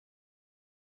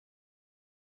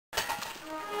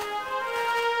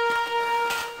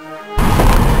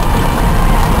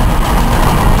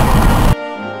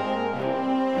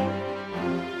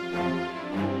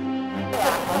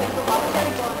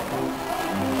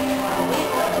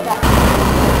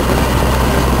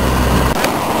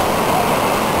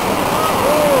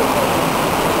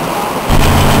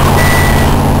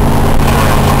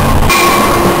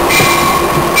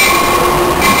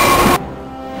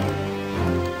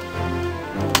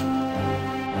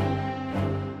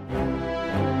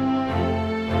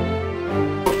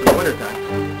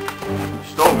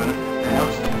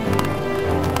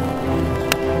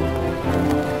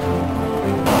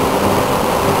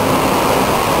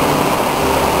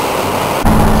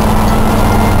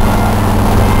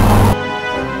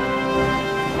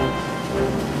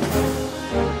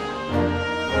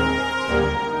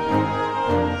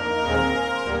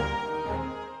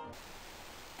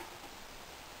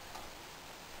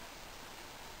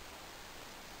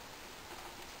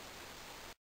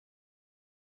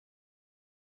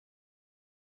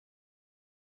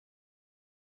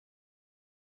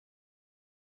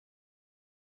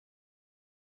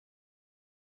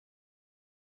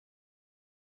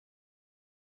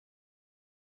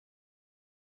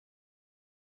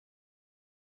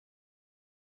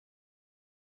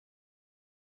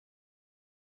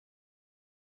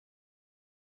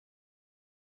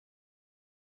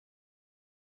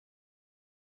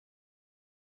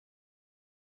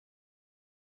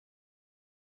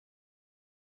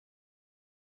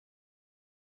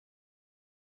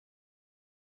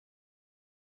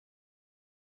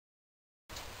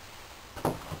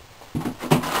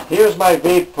Here's my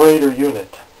Vaparator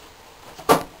unit.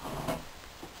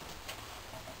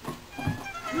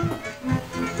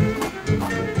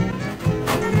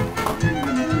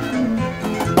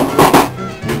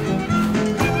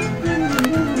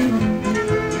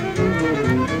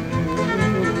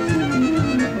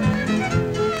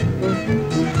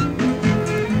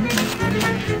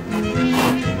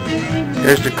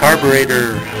 There's the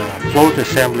carburetor float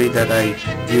assembly that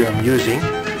I'm using,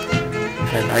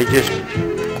 and I just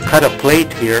cut a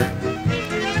plate here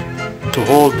to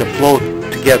hold the float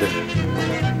together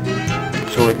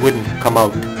so it wouldn't come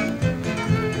out.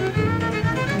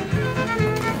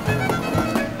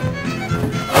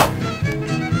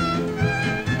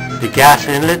 The gas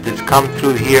inlet has come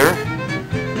through here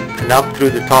and up through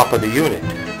the top of the unit.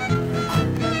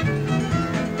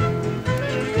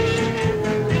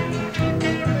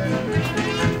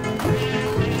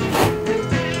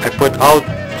 I put out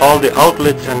all the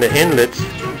outlets and the inlets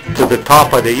to the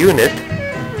top of the unit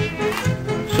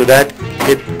so that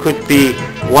it could be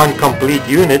one complete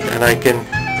unit, and I can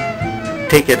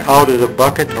take it out of the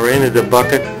bucket or into the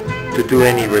bucket to do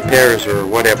any repairs or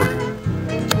whatever.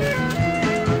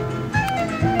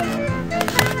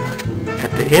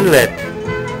 At the inlet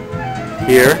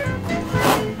here,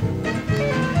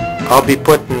 I'll be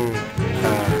putting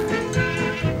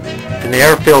an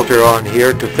air filter on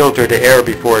here to filter the air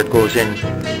before it goes in.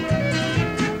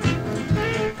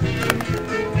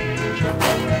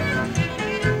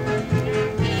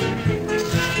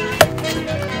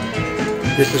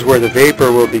 This is where the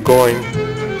vapor will be going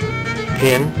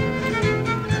in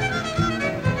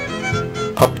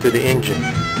up to the engine.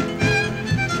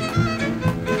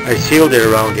 I sealed it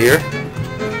around here.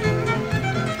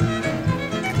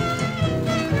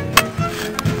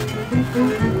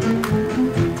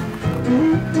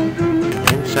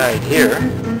 Inside here,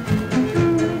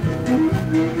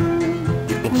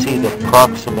 you can see the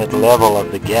approximate level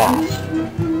of the gas.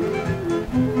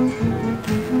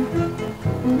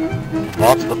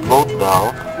 That's the float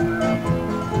valve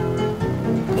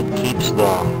that keeps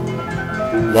the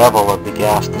level of the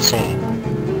gas the same.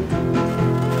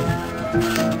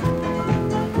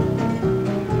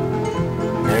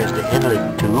 There's the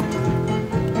inlet tube.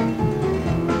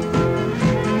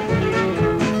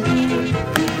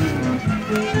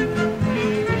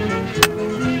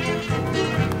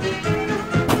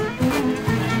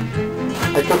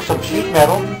 I took some sheet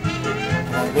metal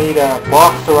and I made a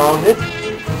box around it.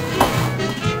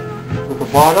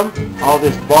 Bottom, all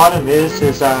this bottom is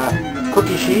a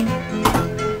cookie sheet,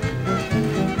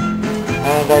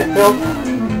 and I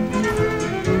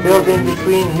filled in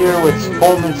between here with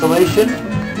foam insulation.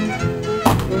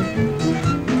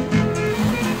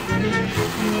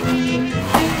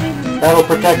 That'll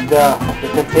protect the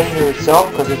container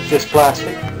itself because it's just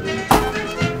plastic,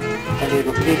 and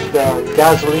it'll keep the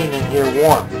gasoline in here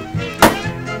warm.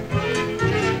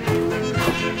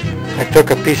 I took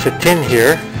a piece of tin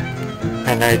here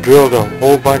and I drilled a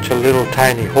whole bunch of little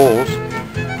tiny holes,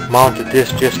 mounted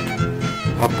this just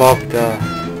above the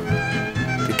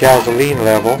gasoline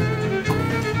level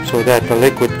so that the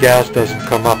liquid gas doesn't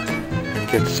come up and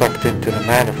get sucked into the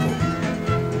manifold.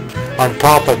 On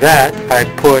top of that, I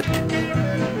put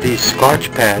these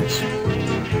Scotch pads.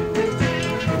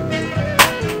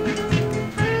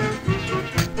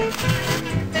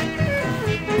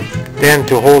 Then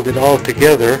to hold it all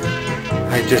together,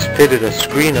 I just fitted a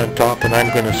screen on top, and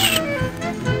I'm going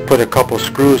to put a couple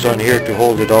screws on here to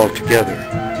hold it all together.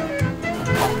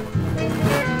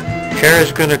 Air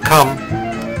is going to come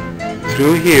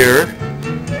through here,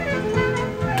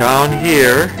 down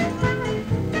here,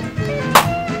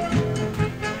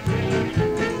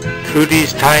 through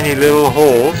these tiny little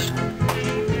holes.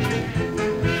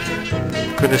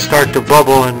 It's going to start to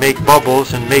bubble and make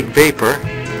bubbles and make vapor.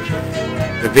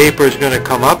 The vapor is going to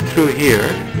come up through here.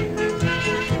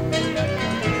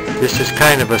 This is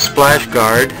kind of a splash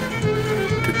guard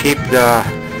to keep the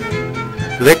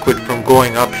liquid from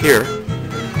going up here.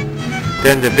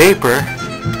 Then the vapor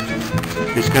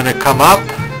is going to come up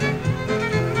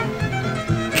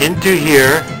into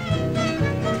here,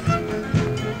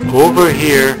 over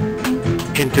here,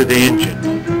 into the engine.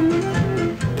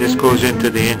 This goes into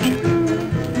the engine.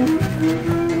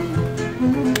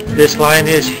 This line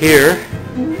is here,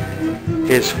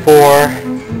 is for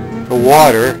the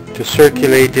water to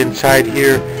circulate inside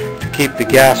here to keep the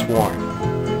gas warm.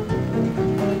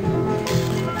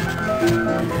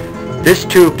 This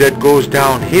tube that goes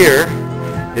down here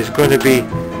is going to be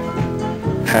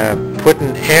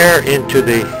putting air into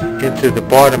the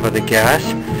bottom of the gas,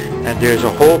 and there's a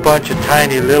whole bunch of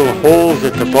tiny little holes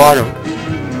at the bottom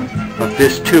of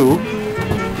this tube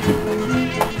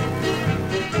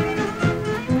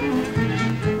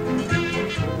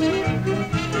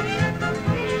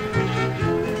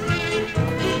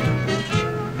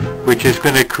which is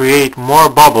going to create more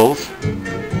bubbles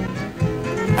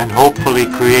and hopefully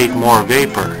create more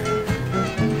vapor.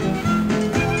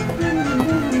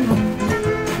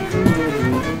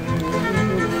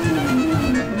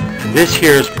 And this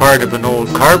here is part of an old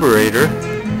carburetor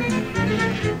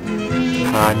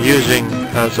I'm using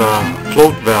as a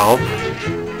float valve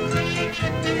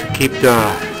to keep the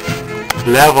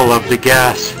level of the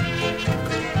gas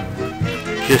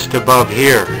just above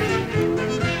here.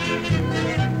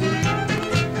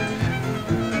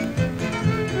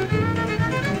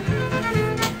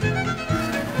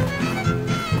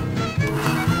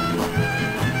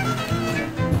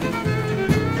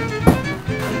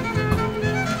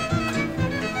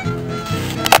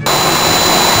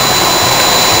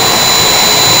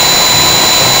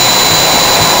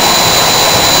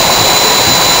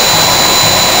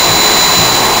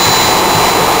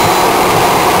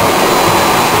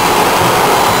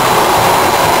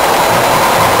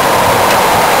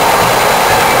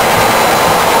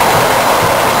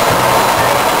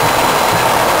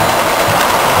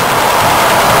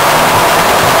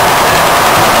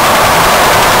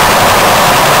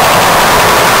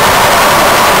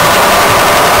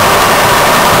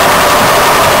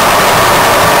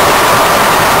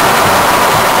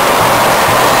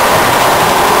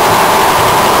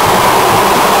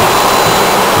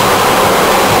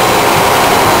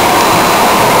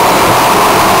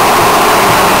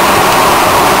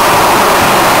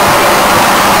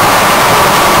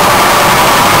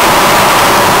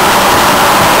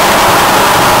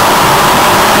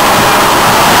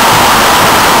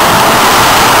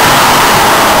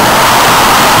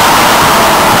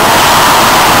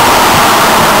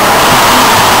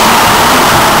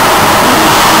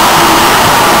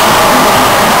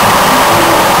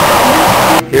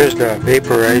 Here's the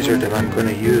vaporizer that I'm going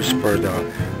to use for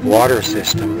the water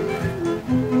system.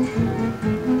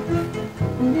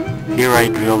 Here I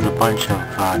drilled a bunch of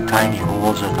tiny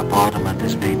holes at the bottom of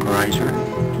this vaporizer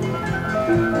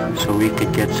so we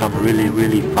could get some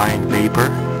really fine vapor.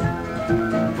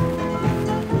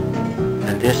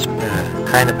 And this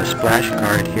kind of a splash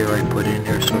guard here I put in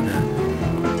there so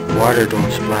the water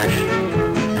don't splash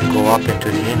and go up into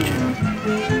the engine.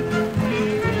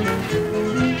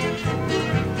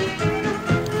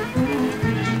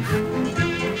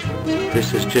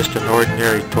 This is just an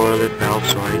ordinary toilet valve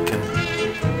so I can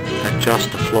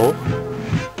adjust the flow.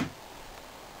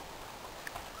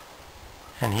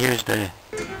 And here's the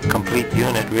complete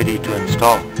unit ready to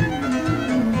install.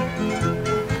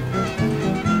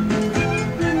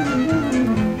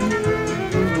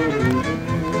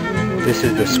 This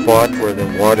is the spot where the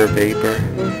water vapor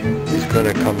is going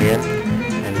to come in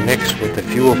and mix with the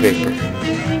fuel vapor.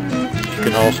 You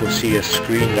can also see a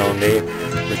screen down there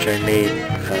which I made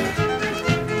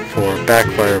for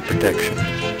backfire protection.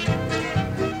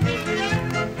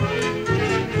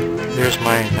 There's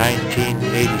my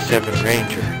 1987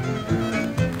 Ranger.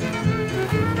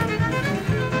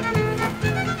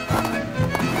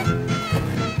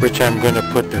 Which I'm going to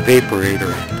put the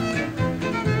Vaparator in.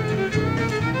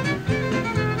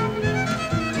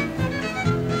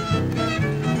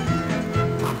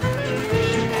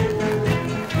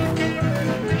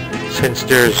 Since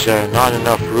there's not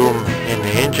enough room in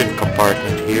the engine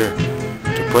compartment here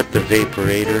to put the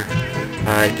Vaparator,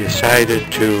 I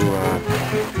decided to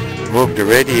move the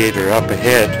radiator up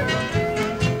ahead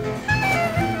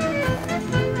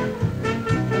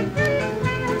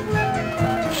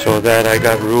so that I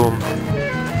got room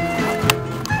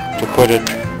to put it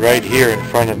right here in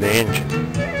front of the engine.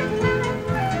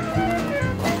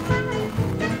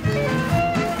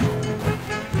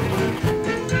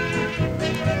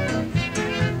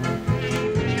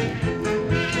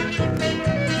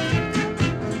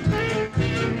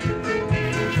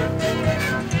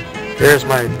 There's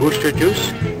my booster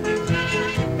juice.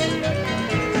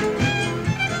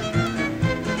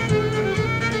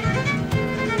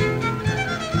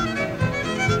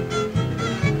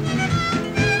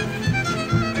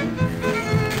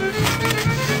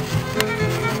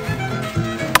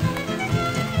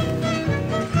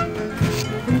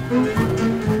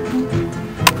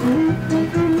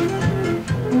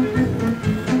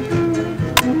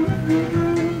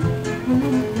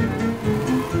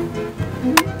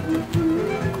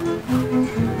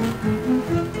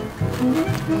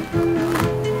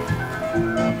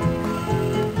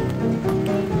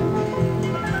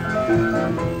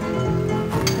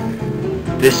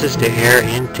 This is the air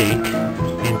intake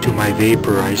into my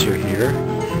vaporizer here,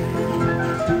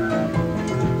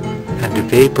 and the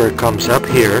vapor comes up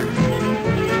here,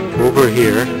 over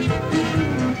here,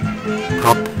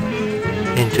 up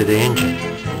into the engine.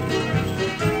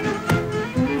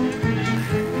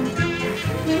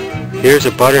 Here's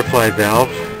a butterfly valve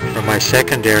for my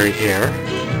secondary air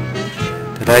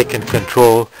that I can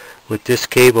control with this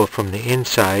cable from the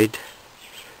inside.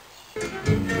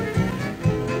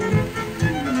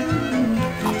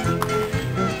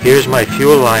 Here's my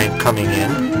fuel line coming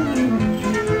in.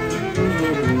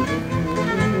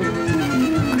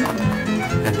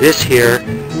 And this here,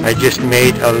 I just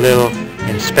made a little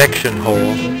inspection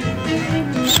hole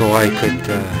so I could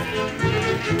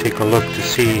take a look to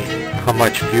see how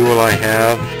much fuel I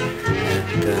have,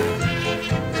 and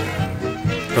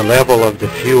the level of the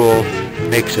fuel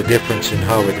makes a difference in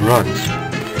how it runs.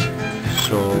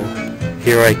 So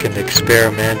here I can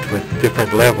experiment with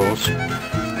different levels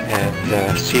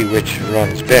and see which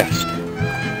runs best.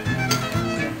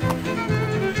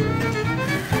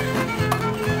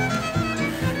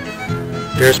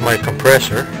 There's my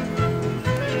compressor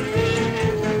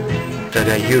that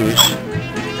I use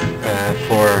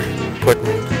for putting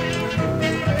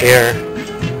air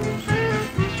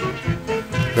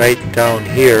right down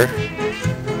here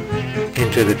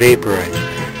into the vaporizer.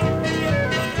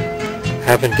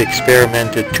 Haven't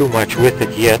experimented too much with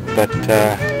it yet, but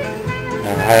I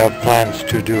have plans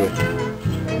to do it.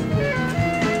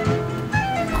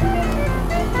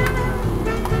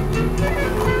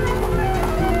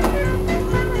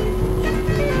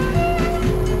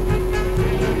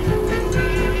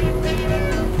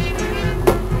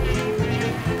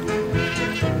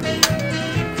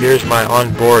 Here's my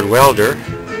onboard welder.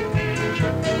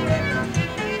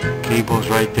 Cable's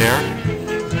right there.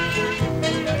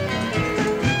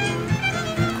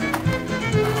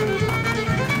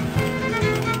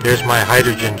 There's my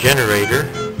hydrogen generator,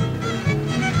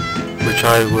 which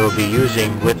I will be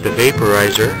using with the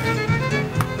vaporizer.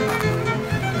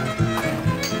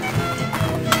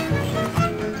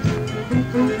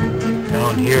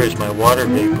 Down here is my water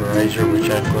vaporizer,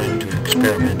 which I'm going to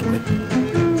experiment with.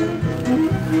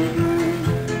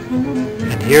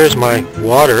 And here's my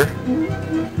water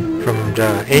from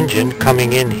the engine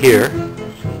coming in here,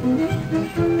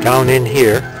 down in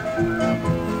here,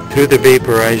 through the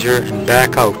vaporizer and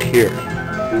back out here,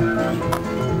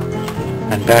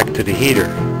 and back to the heater.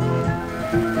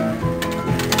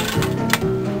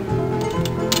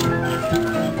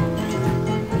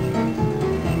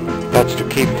 That's to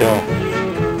keep the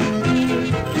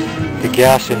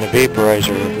gas in the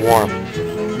vaporizer warm.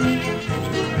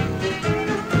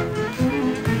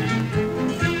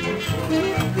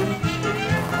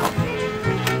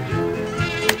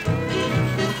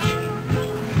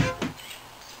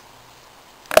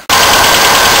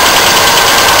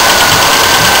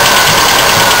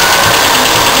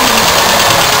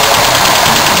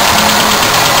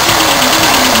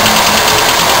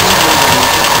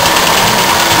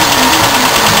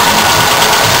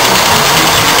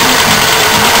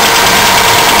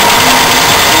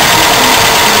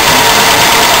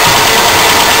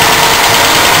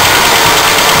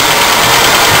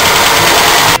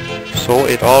 So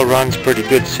it all runs pretty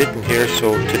good sitting here,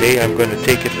 so today I'm going to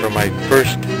take it for my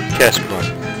first test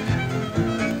run.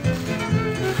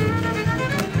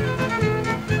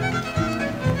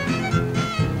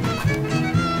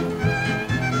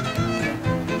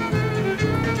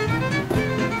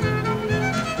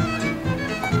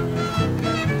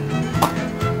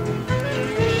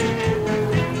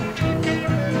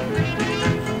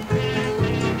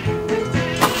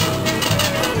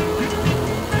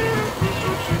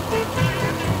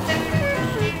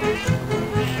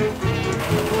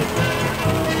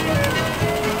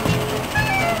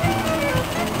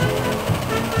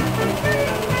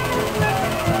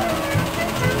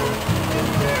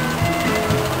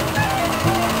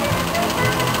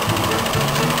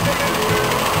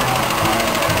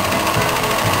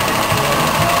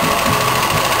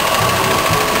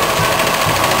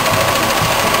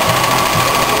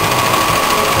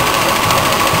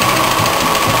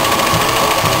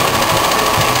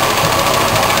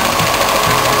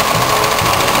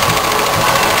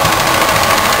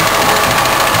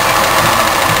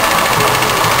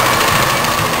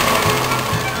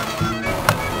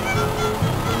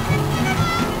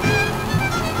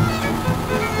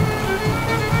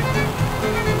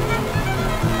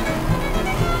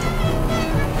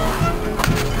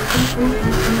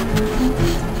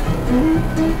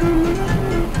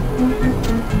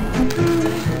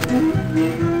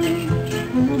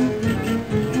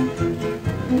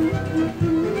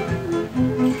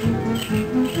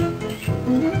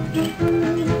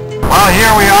 Well,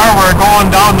 here we are, we're going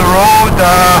down the road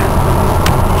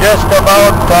just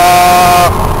about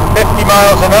 50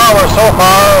 miles an hour so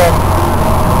far,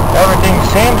 and everything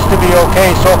seems to be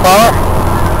okay so far.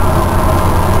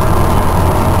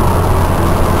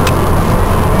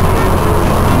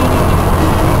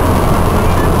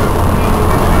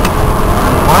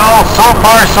 So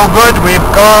far so good. We've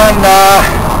gone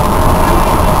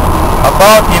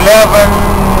about 11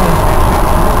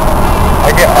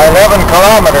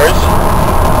 kilometers,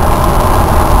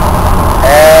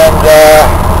 and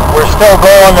we're still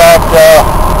going at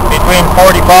between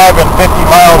 45 and 50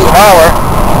 miles an hour,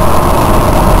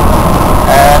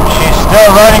 and she's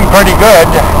still running pretty good.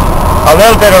 A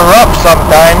little bit of rough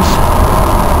sometimes,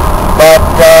 but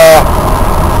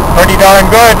pretty darn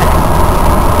good.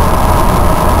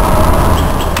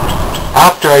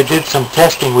 After I did some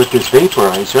testing with this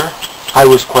vaporizer, I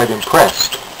was quite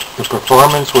impressed. The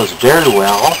performance was very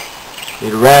well,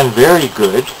 it ran very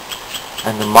good,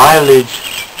 and the mileage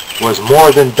was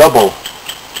more than double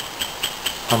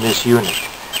on this unit.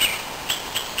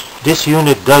 This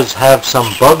unit does have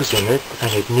some bugs in it,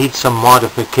 and it needs some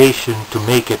modification to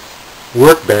make it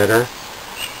work better,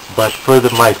 but for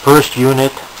my first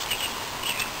unit,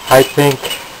 I think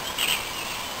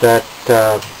that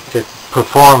it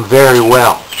performed very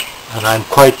well, and I'm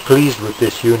quite pleased with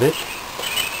this unit,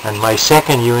 and my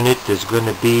second unit is going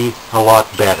to be a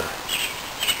lot better.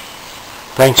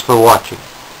 Thanks for watching.